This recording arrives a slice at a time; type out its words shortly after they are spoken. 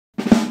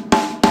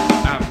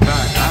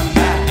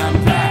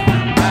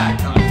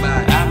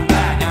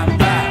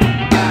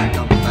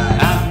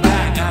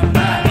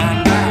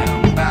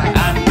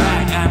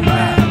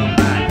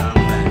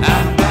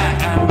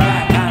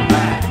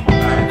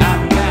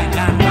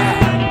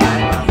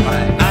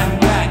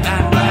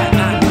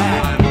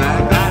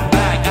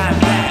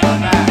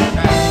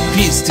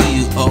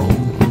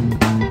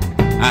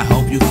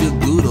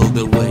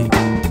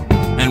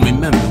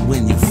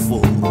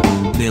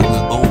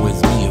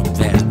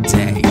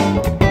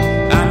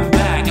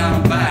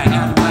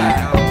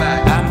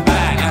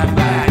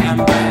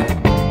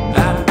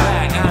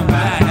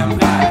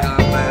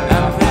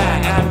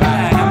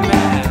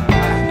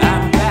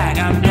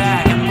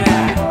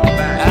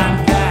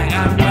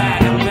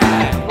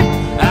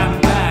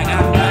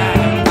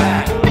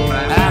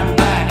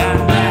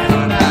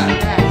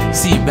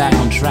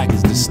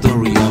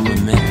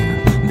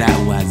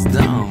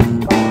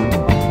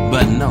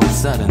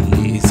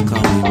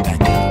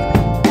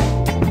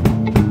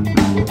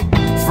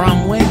From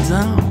way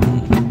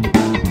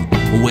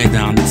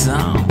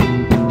downtown,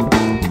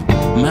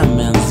 my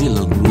man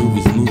Zilla Groove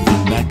is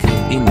moving back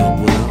up in the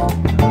world.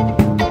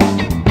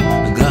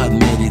 God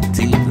made it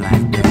deep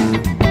like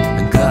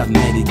that. God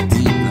made it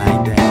deep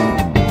like that.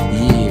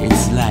 Yeah,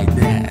 it's like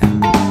that.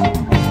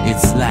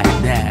 It's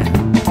like that.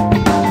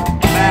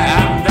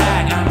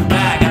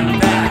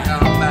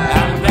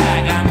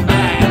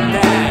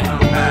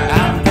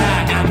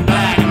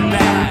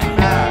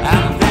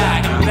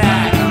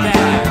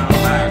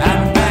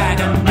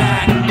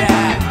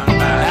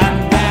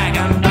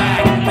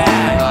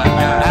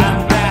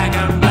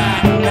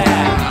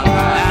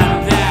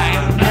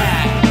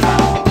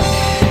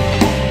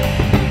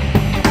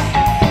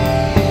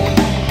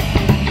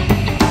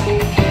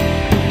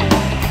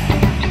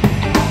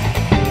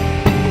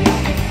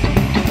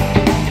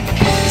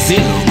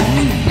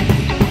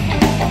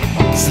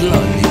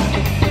 Slowly,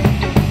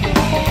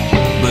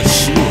 but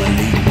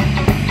surely,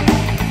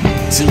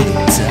 to the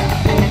top.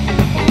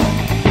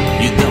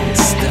 You don't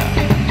stop.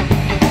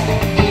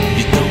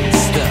 You don't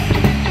stop.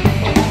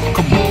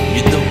 Come on,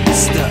 you don't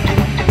stop.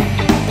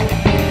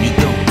 You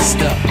don't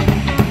stop.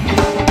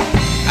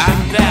 I'm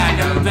back,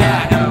 I'm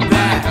back, I'm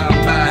back, I'm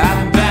back,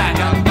 I'm back,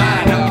 I'm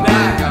back, I'm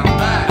back,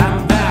 I'm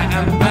back,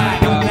 I'm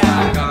back, I'm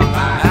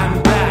back,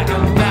 I'm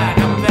back,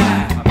 I'm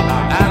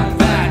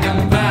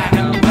back,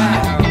 I'm back, I'm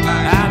back, I'm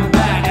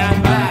back, I'm back,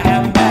 I'm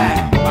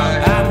back.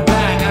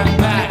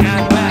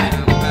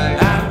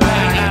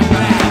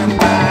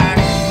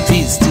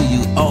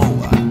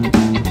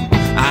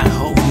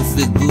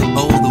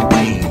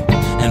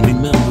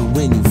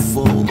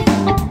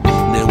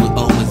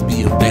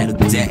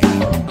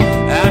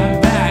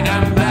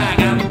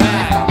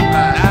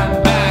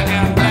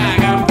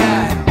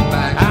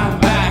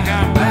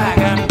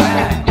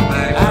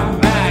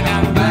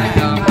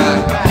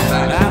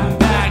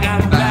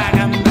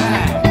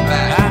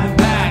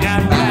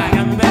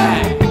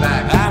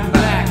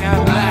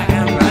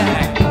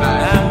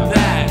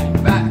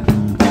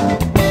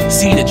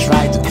 Cydia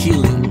tried to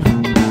kill him,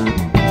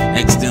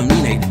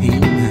 exterminate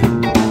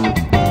him,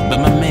 but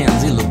my man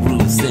Zilla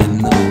Groove said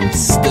no,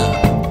 stop,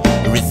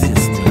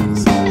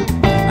 resistance.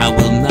 I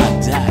will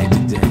not die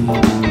today.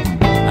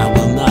 I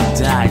will not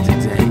die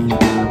today.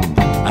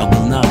 I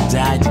will not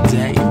die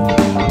today.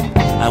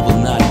 I will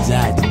not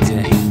die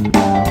today.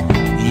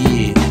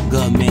 Yeah,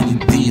 God made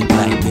it deep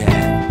like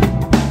that.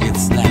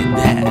 It's like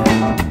that.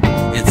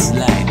 It's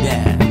like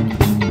that.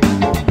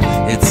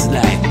 It's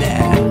like that.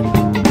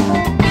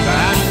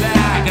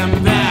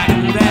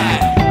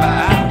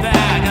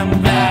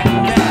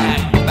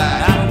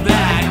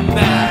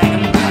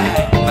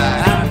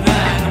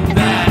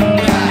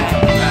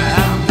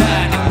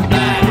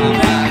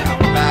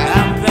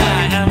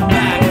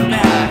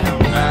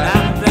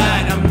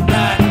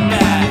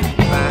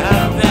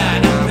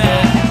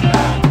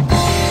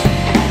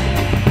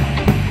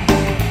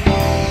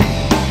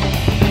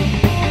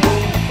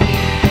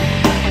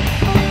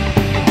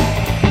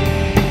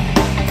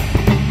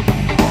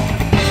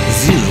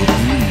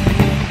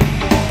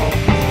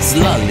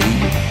 Slowly,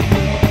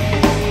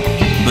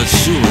 but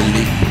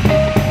surely.